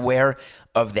you not aware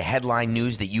of the headline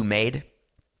news that you made?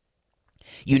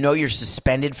 You know you're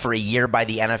suspended for a year by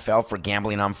the NFL for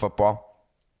gambling on football?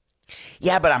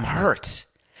 Yeah, but I'm hurt.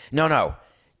 No.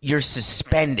 You're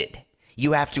suspended.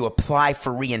 You have to apply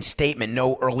for reinstatement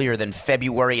no earlier than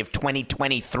February of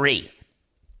 2023.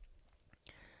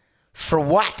 For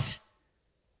what?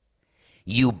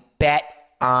 You bet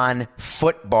on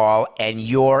football and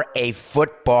you're a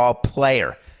football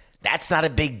player. That's not a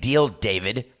big deal,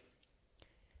 David.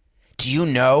 Do you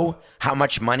know how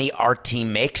much money our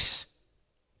team makes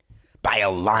by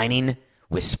aligning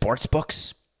with sports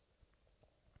books?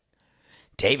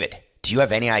 David, do you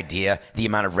have any idea the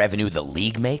amount of revenue the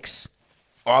league makes?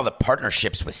 All the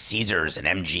partnerships with Caesars and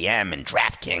MGM and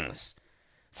DraftKings,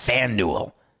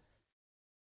 FanDuel.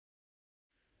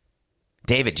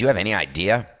 David, do you have any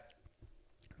idea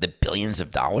the billions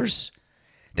of dollars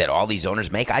that all these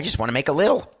owners make? I just want to make a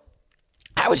little.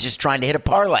 I was just trying to hit a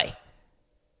parlay.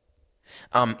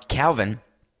 Calvin,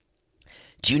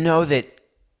 do you know that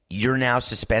you're now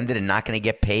suspended and not going to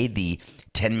get paid the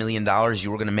 $10 million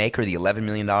you were going to make or the $11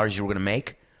 million you were going to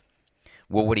make?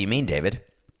 Well, what do you mean, David?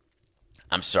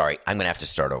 I'm sorry. I'm going to have to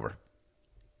start over.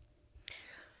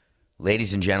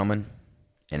 Ladies and gentlemen,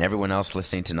 and everyone else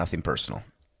listening to Nothing Personal,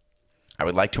 I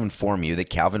would like to inform you that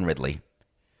Calvin Ridley,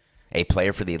 a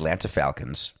player for the Atlanta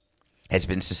Falcons, has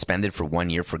been suspended for 1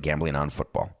 year for gambling on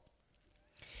football.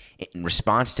 In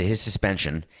response to his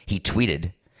suspension, he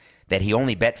tweeted that he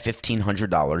only bet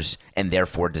 $1,500 and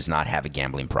therefore does not have a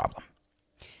gambling problem.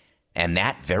 And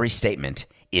that very statement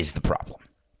is the problem.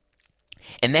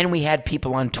 And then we had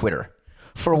people on Twitter,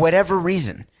 for whatever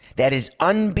reason that is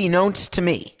unbeknownst to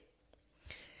me,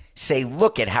 say,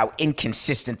 look at how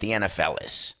inconsistent the NFL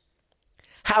is.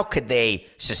 How could they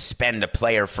suspend a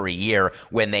player for a year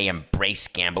when they embrace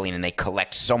gambling and they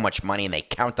collect so much money and they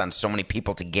count on so many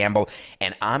people to gamble?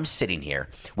 And I'm sitting here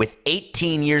with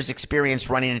 18 years experience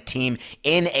running a team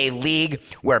in a league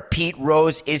where Pete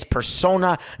Rose is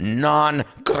persona non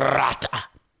grata,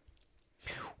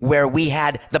 where we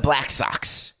had the Black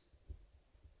Sox,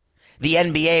 the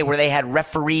NBA where they had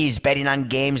referees betting on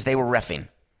games they were reffing.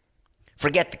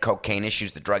 Forget the cocaine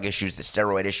issues, the drug issues, the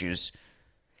steroid issues.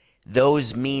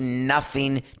 Those mean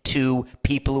nothing to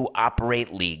people who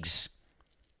operate leagues.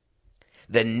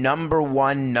 The number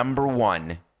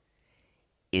one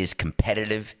is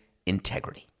competitive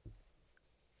integrity.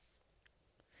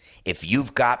 If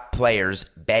you've got players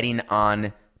betting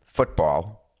on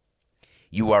football,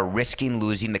 you are risking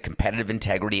losing the competitive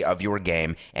integrity of your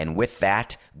game, and with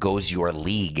that goes your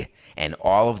league and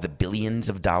all of the billions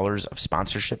of dollars of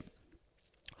sponsorship,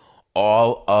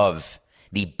 all of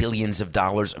the billions of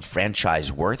dollars of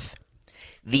franchise worth.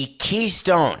 The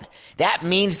keystone, that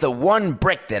means the one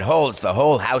brick that holds the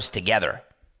whole house together,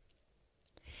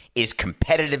 is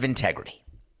competitive integrity.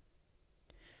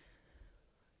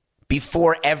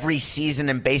 Before every season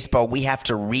in baseball, we have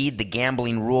to read the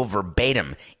gambling rule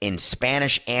verbatim in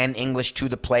Spanish and English to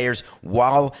the players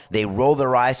while they roll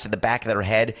their eyes to the back of their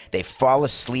head. They fall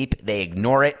asleep. They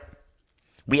ignore it.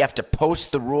 We have to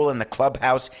post the rule in the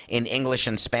clubhouse in English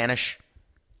and Spanish.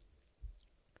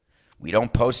 We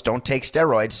don't post, don't take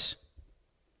steroids.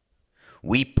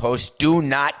 We post, do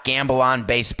not gamble on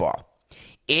baseball.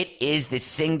 It is the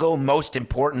single most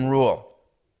important rule.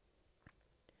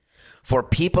 For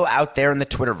people out there in the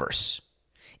Twitterverse,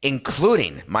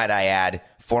 including, might I add,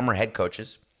 former head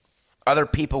coaches, other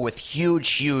people with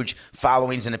huge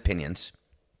followings and opinions,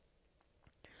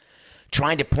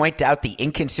 trying to point out the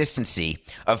inconsistency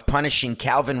of punishing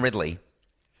Calvin Ridley,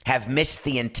 have missed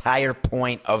the entire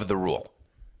point of the rule.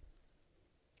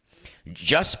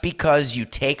 Just because you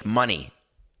take money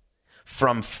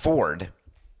from Ford,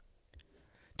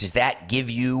 does that give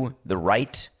you the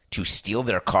right to steal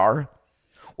their car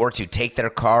or to take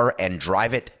their car and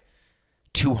drive it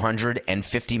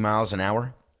 250 miles an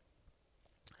hour?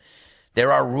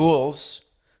 There are rules.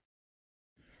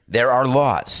 There are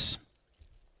laws.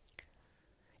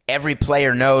 Every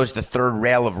player knows the third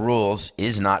rail of rules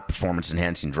is not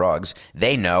performance-enhancing drugs.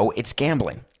 They know it's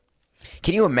gambling.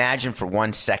 Can you imagine for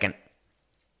 1 second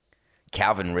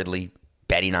Calvin Ridley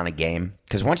betting on a game?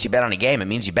 Because once you bet on a game, it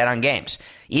means you bet on games.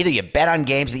 Either you bet on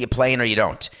games that you play in or you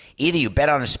don't. Either you bet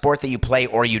on a sport that you play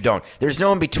or you don't. There's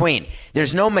no in between.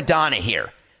 There's no Madonna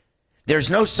here. There's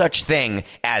no such thing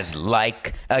as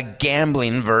like a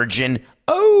gambling virgin.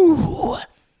 Oh,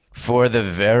 for the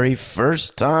very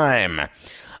first time,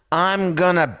 I'm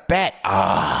gonna bet.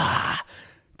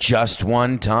 Just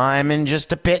one time and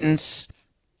just a pittance.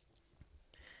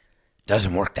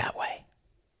 Doesn't work that way.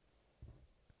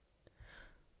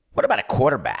 What about a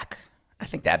quarterback? I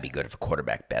think that'd be good if a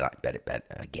quarterback bet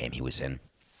a game he was in.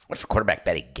 What if a quarterback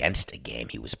bet against a game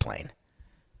he was playing?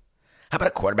 How about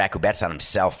a quarterback who bets on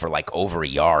himself for like over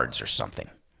yards or something?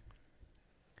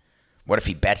 What if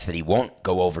he bets that he won't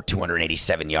go over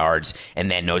 287 yards and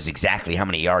then knows exactly how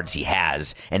many yards he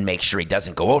has and makes sure he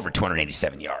doesn't go over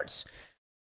 287 yards?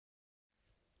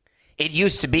 It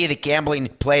used to be that gambling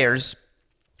players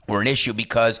were an issue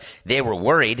because they were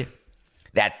worried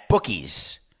that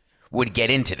bookies would get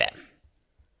into them.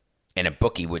 And a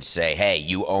bookie would say, hey,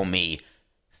 you owe me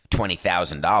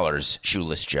 $20,000,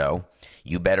 Shoeless Joe.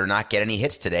 You better not get any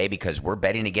hits today because we're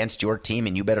betting against your team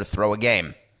and you better throw a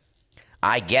game.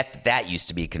 I get that that used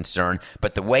to be a concern,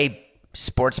 but the way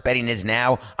sports betting is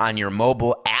now on your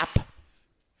mobile app,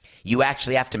 you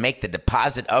actually have to make the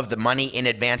deposit of the money in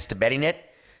advance to betting it.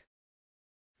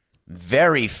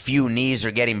 Very few knees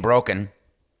are getting broken,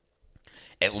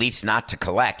 at least not to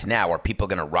collect. Now, are people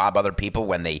going to rob other people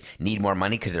when they need more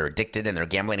money because they're addicted and their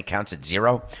gambling account's at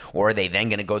zero? Or are they then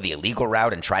going to go the illegal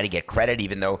route and try to get credit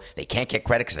even though they can't get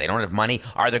credit because they don't have money?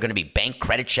 Are there going to be bank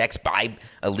credit checks by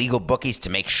illegal bookies to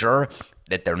make sure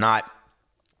that they're not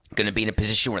going to be in a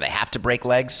position where they have to break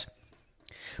legs?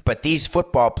 But these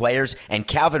football players, and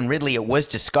Calvin Ridley, it was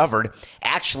discovered,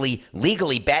 actually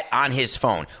legally bet on his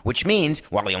phone, which means,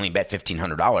 while he only bet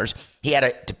 $1,500, he had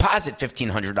to deposit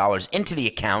 $1,500 into the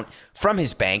account from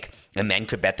his bank and then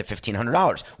could bet the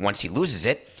 $1,500. Once he loses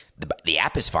it, the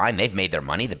app is fine. They've made their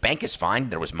money. The bank is fine.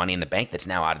 There was money in the bank that's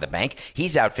now out of the bank.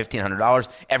 He's out $1,500.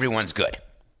 Everyone's good.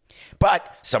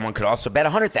 But someone could also bet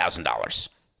 $100,000,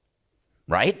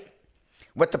 right?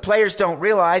 What the players don't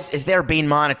realize is they're being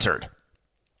monitored.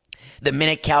 The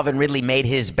minute Calvin Ridley made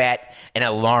his bet, an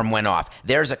alarm went off.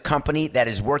 There's a company that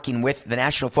is working with the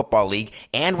National Football League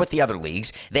and with the other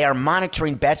leagues. They are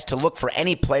monitoring bets to look for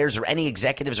any players or any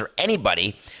executives or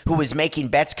anybody who is making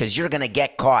bets because you're going to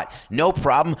get caught. No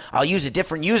problem. I'll use a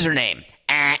different username.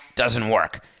 Doesn't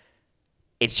work.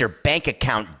 It's your bank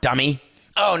account, dummy.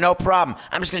 Oh, no problem.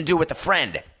 I'm just going to do it with a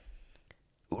friend.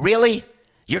 Really?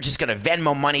 You're just going to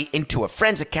Venmo money into a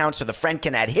friend's account so the friend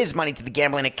can add his money to the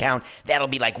gambling account. That'll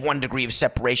be like 1 degree of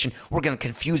separation. We're going to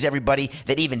confuse everybody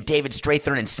that even David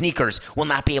Strathern and Sneakers will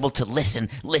not be able to listen,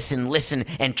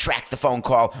 and track the phone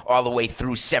call all the way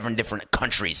through 7 different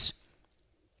countries.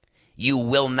 You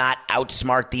will not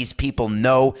outsmart these people.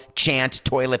 No chance,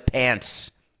 toilet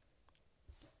pants.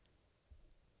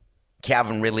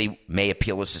 Calvin Ridley may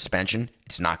appeal a suspension.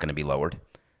 It's not going to be lowered.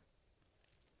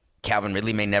 Calvin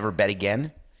Ridley may never bet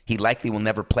again. He likely will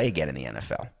never play again in the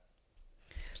NFL.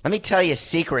 Let me tell you a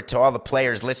secret to all the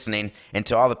players listening and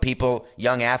to all the people,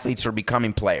 young athletes who are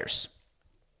becoming players.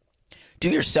 Do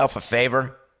yourself a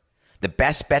favor. The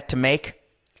best bet to make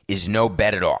is no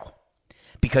bet at all.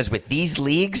 Because with these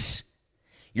leagues,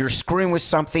 you're screwing with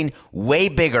something way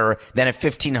bigger than a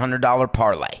 $1,500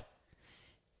 parlay.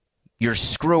 You're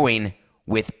screwing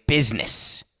with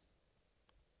business.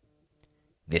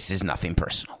 This is nothing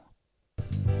personal.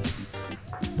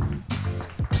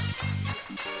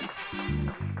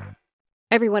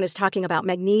 Everyone is talking about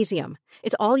magnesium.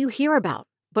 It's all you hear about.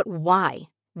 But why?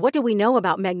 What do we know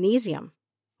about magnesium?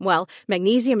 Well,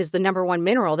 magnesium is the #1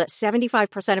 mineral that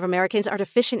 75% of Americans are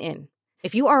deficient in.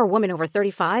 If you are a woman over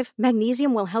 35,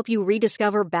 magnesium will help you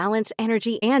rediscover balance,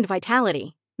 energy, and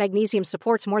vitality. Magnesium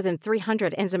supports more than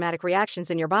 300 enzymatic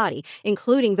reactions in your body,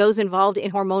 including those involved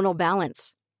in hormonal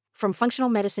balance. From functional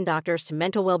medicine doctors to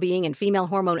mental well-being and female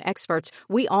hormone experts,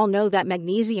 we all know that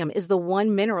magnesium is the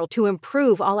one mineral to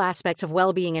improve all aspects of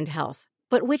well-being and health.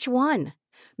 But which one?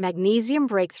 Magnesium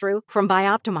Breakthrough from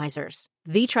Bioptimizers,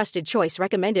 the trusted choice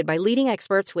recommended by leading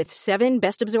experts with 7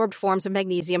 best-absorbed forms of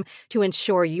magnesium to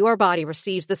ensure your body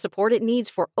receives the support it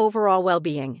needs for overall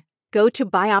well-being. Go to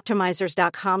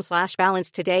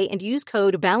bioptimizers.com/balance today and use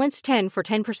code BALANCE10 for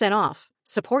 10% off.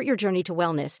 Support your journey to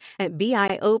wellness at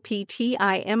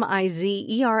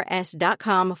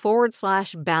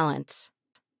bioptimizers.com/balance.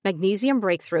 Magnesium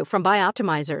Breakthrough from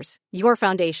Bioptimizers, your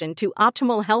foundation to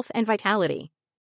optimal health and vitality.